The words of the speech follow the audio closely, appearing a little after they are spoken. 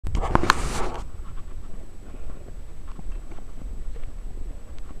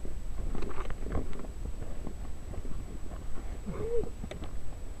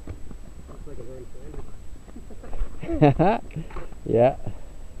Yeah.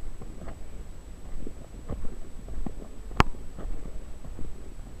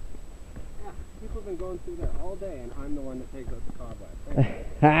 People have been going through there all day, and I'm the one that takes out the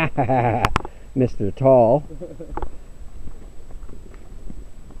cobweb. Mr. Tall.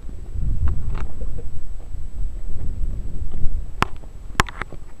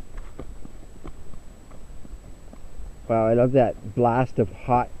 Wow, I love that blast of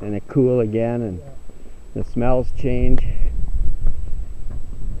hot and a cool again, and the smells change.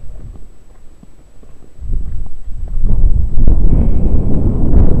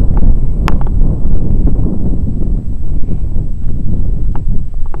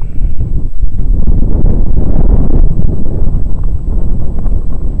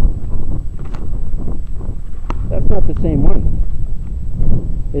 That's not the same one,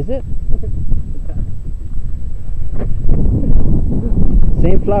 is it?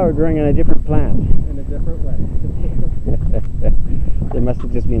 Same flower growing on a different plant. In a different way. There must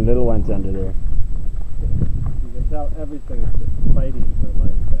have just been little ones under there. You can tell everything's just fighting for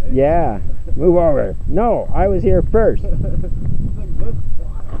life, eh? Yeah. Move over. No, I was here first. It's a good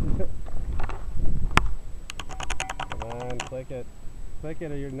spot. Come on, click it. Click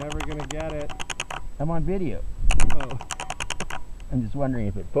it or you're never going to get it. I'm on video. Oh. I'm just wondering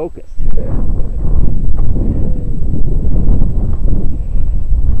if it focused.